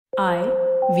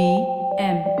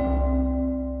I-V-M.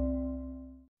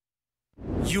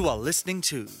 You are listening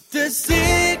to The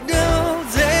Signal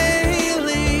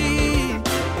Daily.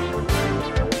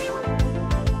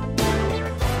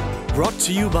 Brought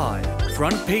to you by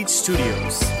Front Page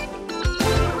Studios.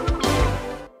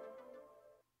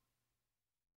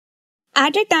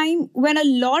 At a time when a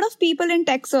lot of people in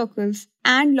tech circles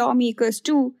and lawmakers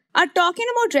too are talking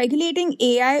about regulating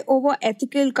AI over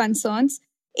ethical concerns,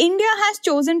 India has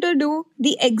chosen to do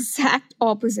the exact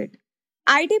opposite.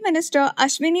 IT Minister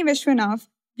Ashwini Vishwanath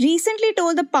recently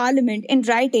told the Parliament in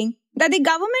writing that the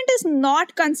government is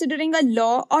not considering a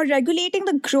law or regulating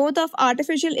the growth of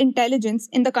artificial intelligence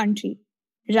in the country.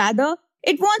 Rather,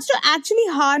 it wants to actually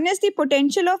harness the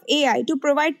potential of AI to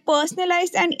provide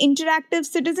personalized and interactive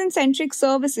citizen-centric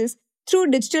services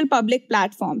through digital public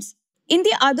platforms. In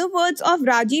the other words of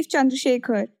Rajiv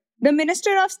Chandrasekhar, the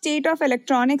Minister of State of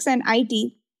Electronics and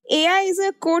IT, AI is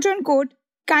a quote-unquote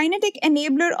kinetic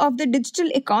enabler of the digital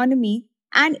economy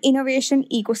and innovation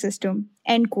ecosystem,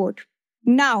 end quote.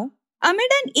 Now, amid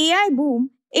an AI boom,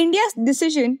 India's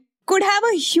decision could have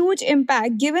a huge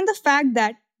impact given the fact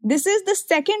that this is the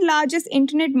second largest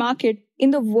internet market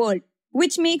in the world,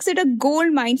 which makes it a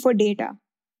gold mine for data.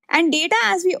 And data,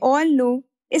 as we all know,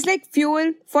 is like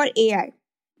fuel for AI.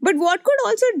 But what could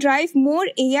also drive more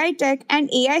AI tech and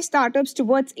AI startups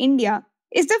towards India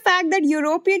is the fact that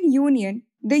European Union,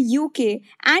 the UK,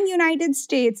 and United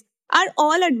States are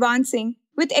all advancing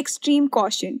with extreme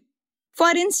caution. For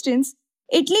instance,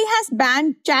 Italy has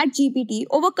banned ChatGPT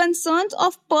over concerns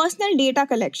of personal data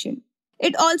collection.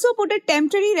 It also put a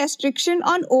temporary restriction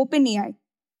on OpenAI,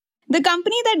 the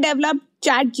company that developed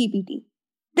ChatGPT.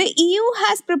 The EU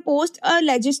has proposed a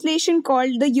legislation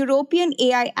called the European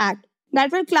AI Act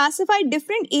that will classify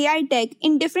different AI tech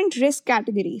in different risk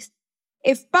categories.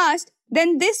 If passed,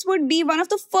 then this would be one of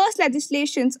the first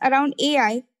legislations around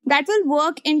AI that will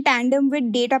work in tandem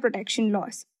with data protection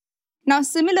laws. Now,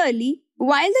 similarly,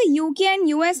 while the UK and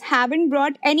US haven't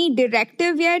brought any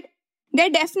directive yet, they're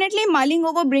definitely mulling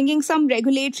over bringing some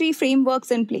regulatory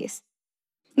frameworks in place.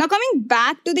 Now, coming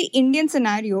back to the Indian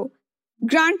scenario,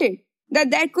 granted that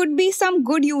there could be some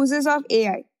good uses of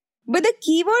AI, but the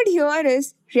keyword here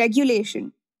is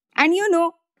regulation. And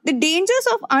the dangers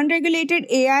of unregulated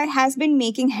AI has been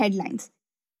making headlines.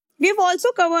 We've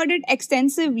also covered it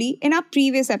extensively in our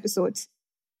previous episodes.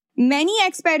 Many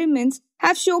experiments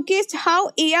have showcased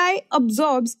how AI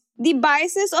absorbs the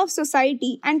biases of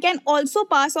society and can also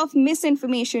pass off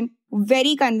misinformation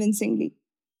very convincingly.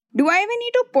 Do I even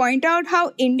need to point out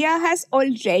how India has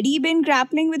already been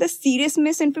grappling with a serious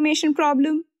misinformation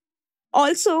problem?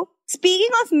 Also, speaking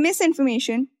of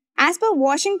misinformation, as per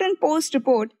Washington Post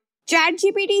report,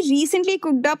 ChatGPT recently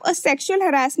cooked up a sexual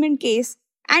harassment case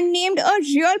and named a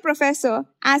real professor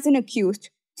as an accused.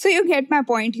 So you get my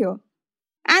point here.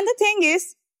 And the thing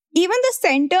is, even the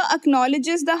center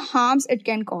acknowledges the harms it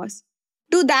can cause.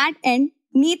 To that end,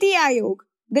 Niti Aayog,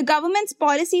 the government's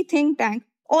policy think tank,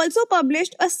 also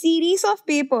published a series of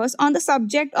papers on the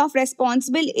subject of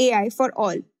responsible AI for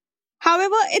all.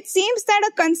 However, it seems that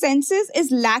a consensus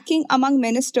is lacking among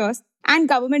ministers and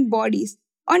government bodies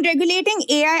on regulating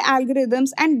AI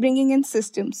algorithms and bringing in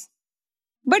systems.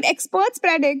 But experts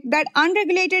predict that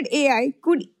unregulated AI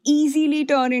could easily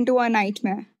turn into a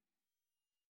nightmare.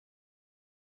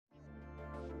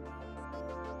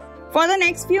 For the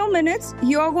next few minutes,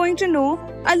 you're going to know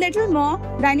a little more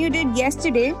than you did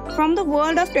yesterday from the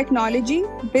world of technology,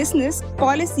 business,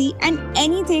 policy, and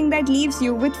anything that leaves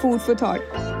you with food for thought.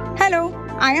 Hello,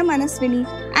 I am Manaswini,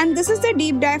 and this is the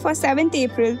Deep Dive for 7th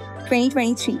April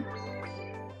 2023.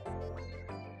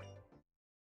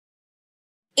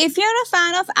 If you're a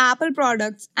fan of Apple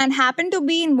products and happen to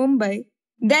be in Mumbai,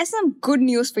 there's some good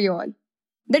news for you all.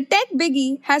 The tech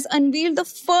biggie has unveiled the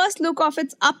first look of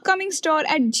its upcoming store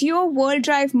at Geo World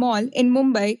Drive Mall in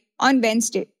Mumbai on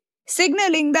Wednesday,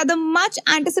 signaling that the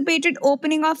much-anticipated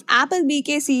opening of Apple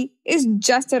BKC is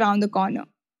just around the corner.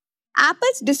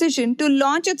 Apple's decision to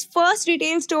launch its first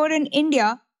retail store in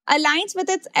India aligns with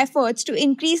its efforts to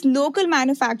increase local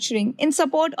manufacturing in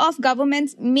support of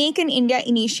government's Make in India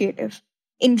initiative.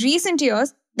 In recent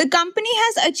years, the company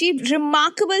has achieved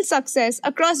remarkable success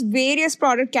across various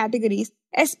product categories,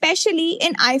 especially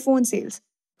in iPhone sales.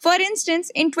 For instance,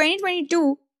 in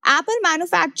 2022, Apple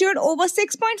manufactured over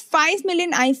 6.5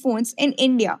 million iPhones in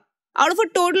India, out of a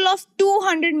total of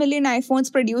 200 million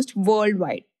iPhones produced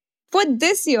worldwide. For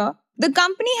this year, the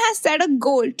company has set a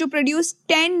goal to produce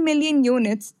 10 million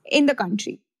units in the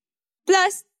country.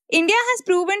 Plus, India has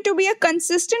proven to be a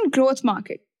consistent growth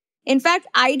market. In fact,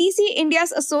 IDC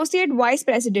India's Associate Vice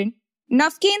President,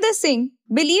 Navkendra Singh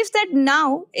believes that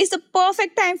now is the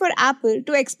perfect time for Apple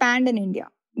to expand in India,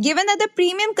 given that the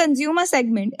premium consumer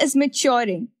segment is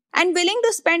maturing and willing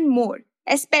to spend more,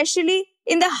 especially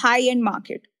in the high-end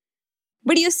market.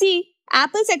 But you see,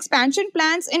 Apple's expansion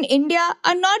plans in India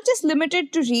are not just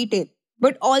limited to retail,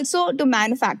 but also to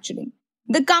manufacturing.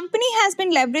 The company has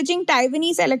been leveraging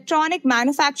Taiwanese electronic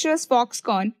manufacturers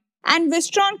Foxconn and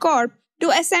Wistron Corp to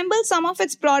assemble some of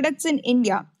its products in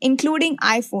India, including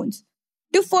iPhones.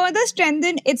 To further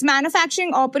strengthen its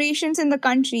manufacturing operations in the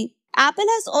country, Apple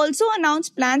has also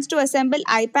announced plans to assemble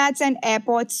iPads and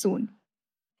AirPods soon.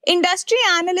 Industry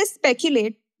analysts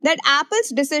speculate that Apple's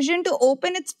decision to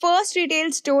open its first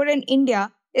retail store in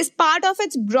India is part of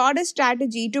its broader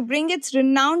strategy to bring its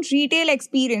renowned retail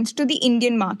experience to the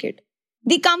Indian market.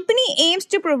 The company aims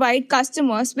to provide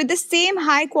customers with the same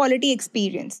high-quality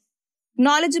experience,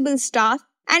 knowledgeable staff,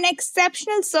 and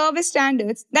exceptional service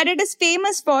standards that it is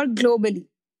famous for globally.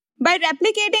 By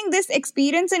replicating this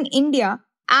experience in India,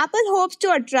 Apple hopes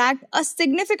to attract a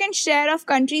significant share of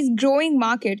country's growing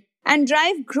market and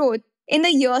drive growth in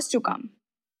the years to come.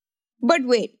 But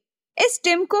wait, is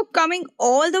Tim Cook coming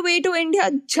all the way to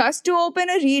India just to open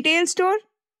a retail store?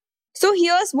 So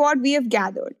here's what we have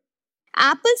gathered.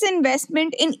 Apple's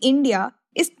investment in India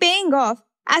is paying off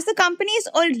as the company is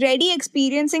already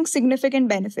experiencing significant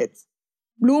benefits.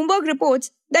 Bloomberg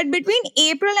reports that between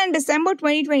April and December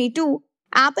 2022,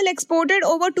 Apple exported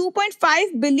over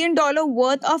 $2.5 billion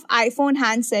worth of iPhone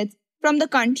handsets from the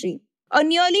country, a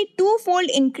nearly twofold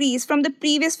increase from the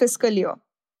previous fiscal year.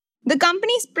 The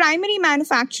company's primary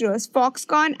manufacturers,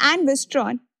 Foxconn and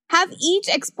Wistron, have each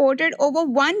exported over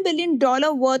 $1 billion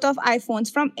worth of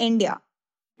iPhones from India.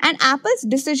 And Apple's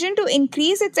decision to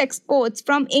increase its exports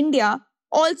from India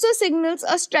also signals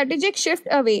a strategic shift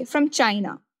away from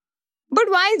China. But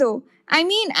why though? I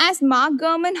mean, as Mark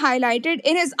Gurman highlighted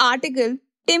in his article,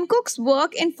 Tim Cook's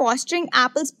work in fostering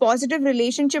Apple's positive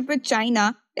relationship with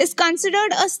China is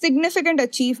considered a significant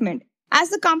achievement, as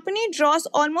the company draws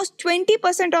almost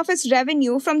 20% of its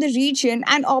revenue from the region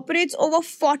and operates over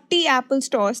 40 Apple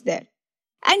stores there.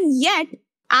 And yet,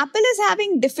 Apple is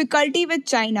having difficulty with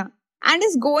China and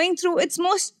is going through its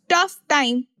most tough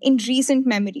time in recent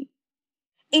memory.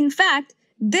 In fact,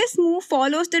 this move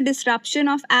follows the disruption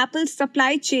of Apple's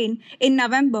supply chain in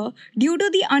November due to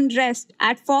the unrest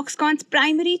at Foxconn's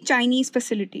primary Chinese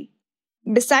facility.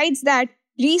 Besides that,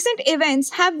 recent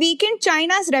events have weakened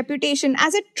China's reputation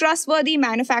as a trustworthy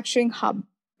manufacturing hub,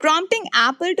 prompting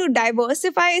Apple to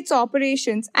diversify its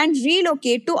operations and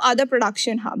relocate to other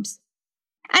production hubs.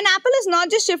 And Apple is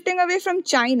not just shifting away from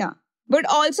China, but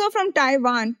also from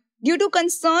Taiwan due to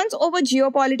concerns over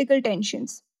geopolitical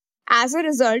tensions. As a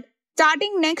result,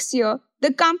 starting next year,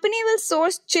 the company will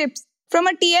source chips from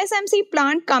a TSMC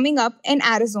plant coming up in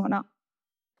Arizona.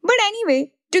 But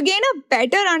anyway, to gain a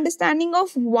better understanding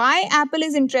of why Apple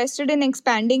is interested in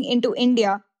expanding into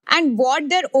India and what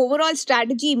their overall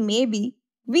strategy may be,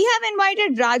 we have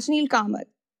invited Rajneel Kamath,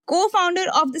 co-founder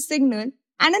of The Signal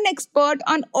and an expert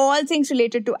on all things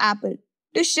related to Apple,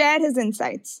 to share his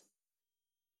insights.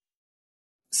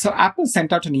 So Apple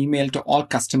sent out an email to all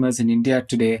customers in India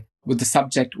today with the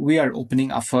subject, "We are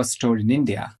opening our first store in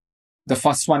India." The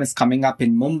first one is coming up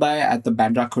in Mumbai at the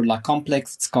Bandra Kurla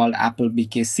complex. It's called Apple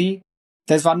BKC.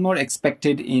 There's one more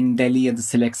expected in Delhi at the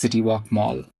Select City Walk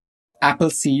Mall. Apple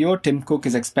CEO Tim Cook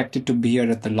is expected to be here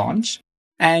at the launch.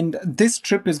 And this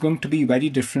trip is going to be very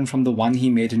different from the one he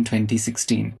made in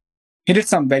 2016. He did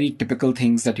some very typical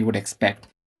things that you would expect.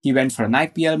 He went for an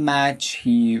IPL match.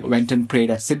 He went and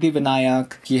prayed at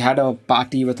Siddhivinayak. He had a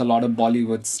party with a lot of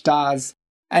Bollywood stars.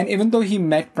 And even though he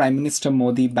met Prime Minister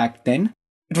Modi back then,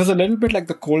 it was a little bit like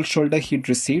the cold shoulder he'd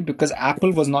received because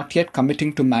Apple was not yet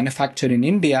committing to manufacture in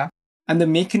India and the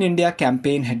Make in India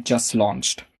campaign had just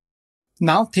launched.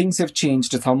 Now things have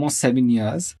changed. It's almost 7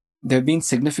 years. There have been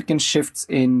significant shifts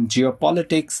in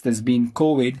geopolitics. There's been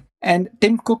COVID. And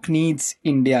Tim Cook needs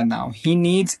India now. He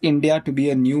needs India to be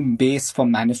a new base for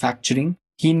manufacturing.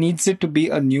 He needs it to be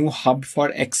a new hub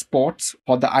for exports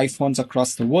for the iPhones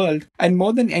across the world. And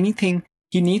more than anything,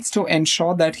 he needs to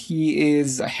ensure that he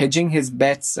is hedging his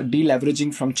bets,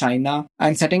 deleveraging from China,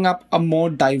 and setting up a more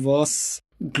diverse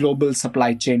global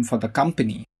supply chain for the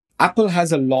company. Apple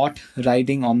has a lot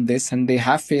riding on this, and they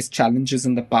have faced challenges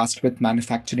in the past with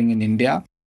manufacturing in India.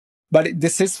 But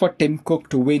this is for Tim Cook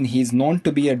to win. He's known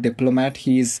to be a diplomat.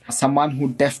 He's someone who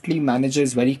deftly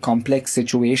manages very complex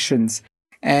situations.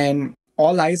 And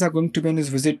all eyes are going to be on his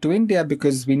visit to India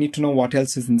because we need to know what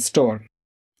else is in store.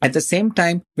 At the same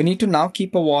time, we need to now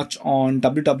keep a watch on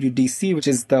WWDC, which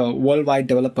is the Worldwide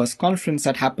Developers Conference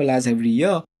that Apple has every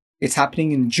year. It's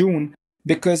happening in June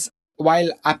because while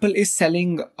Apple is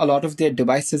selling a lot of their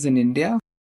devices in India,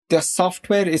 their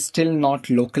software is still not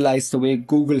localized the way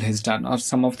Google has done or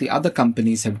some of the other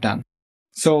companies have done.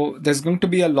 So there's going to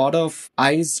be a lot of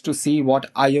eyes to see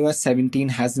what iOS 17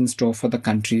 has in store for the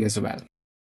country as well.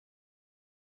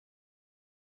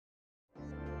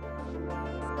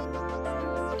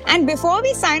 And before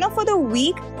we sign off for the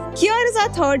week, here is our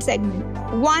third segment,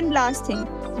 One Last Thing,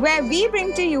 where we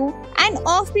bring to you an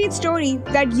offbeat story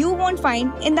that you won't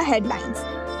find in the headlines.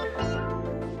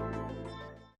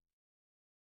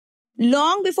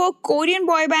 Long before Korean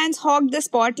boy bands hogged the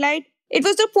spotlight, it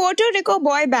was the Puerto Rico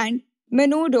boy band,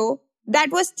 Menudo,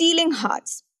 that was stealing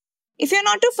hearts. If you're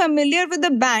not too familiar with the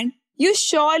band, you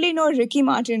surely know Ricky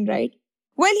Martin, right?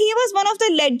 Well, he was one of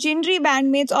the legendary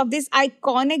bandmates of this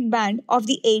iconic band of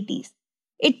the 80s.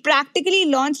 It practically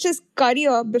launched his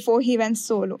career before he went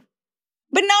solo.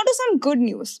 But now to some good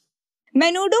news.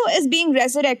 Menudo is being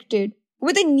resurrected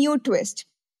with a new twist.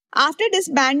 After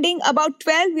disbanding about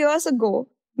 12 years ago,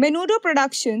 Menudo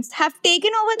Productions have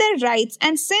taken over their rights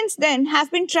and since then have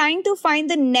been trying to find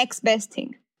the next best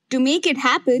thing. To make it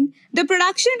happen, the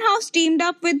production house teamed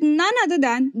up with none other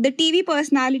than the TV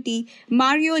personality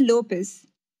Mario Lopez.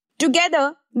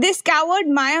 Together, they scoured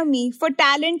Miami for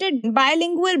talented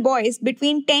bilingual boys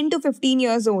between 10 to 15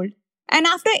 years old. And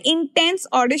after intense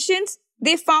auditions,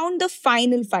 they found the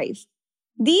final 5.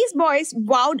 These boys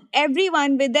wowed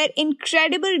everyone with their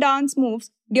incredible dance moves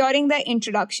during their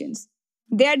introductions.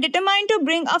 They are determined to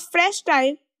bring a fresh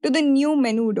style to the new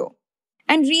Menudo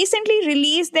and recently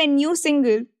released their new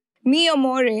single, Mi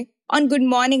Amore, on Good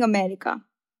Morning America.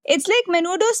 It's like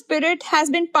Menudo's spirit has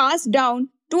been passed down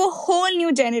to a whole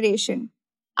new generation.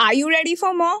 Are you ready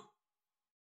for more?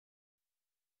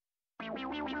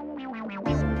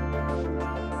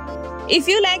 If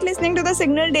you like listening to The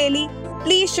Signal Daily,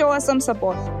 please show us some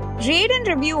support. Rate and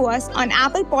review us on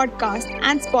Apple Podcasts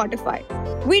and Spotify.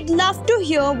 We'd love to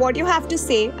hear what you have to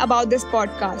say about this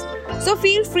podcast. So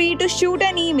feel free to shoot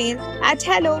an email at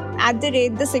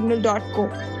hello@thesignal.co.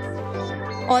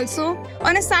 Also,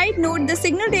 on a side note, the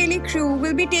Signal Daily crew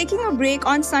will be taking a break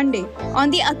on Sunday on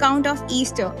the account of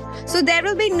Easter. So there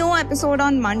will be no episode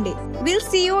on Monday. We'll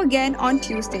see you again on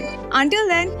Tuesday. Until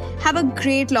then, have a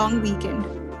great long weekend.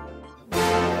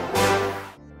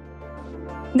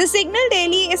 The Signal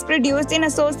Daily is produced in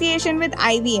association with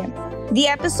IVM. The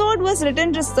episode was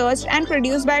written, researched and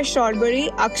produced by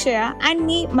Shorbury, Akshaya and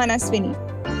me, Manaswini.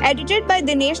 Edited by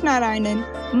Dinesh Narayanan.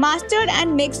 Mastered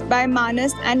and mixed by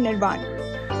Manas and Nirvan.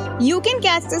 You can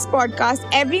catch this podcast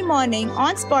every morning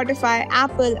on Spotify,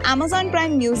 Apple, Amazon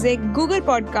Prime Music, Google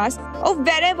Podcasts, or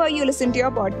wherever you listen to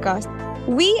your podcast.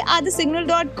 We are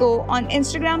thesignal.co on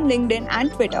Instagram, LinkedIn,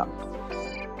 and Twitter.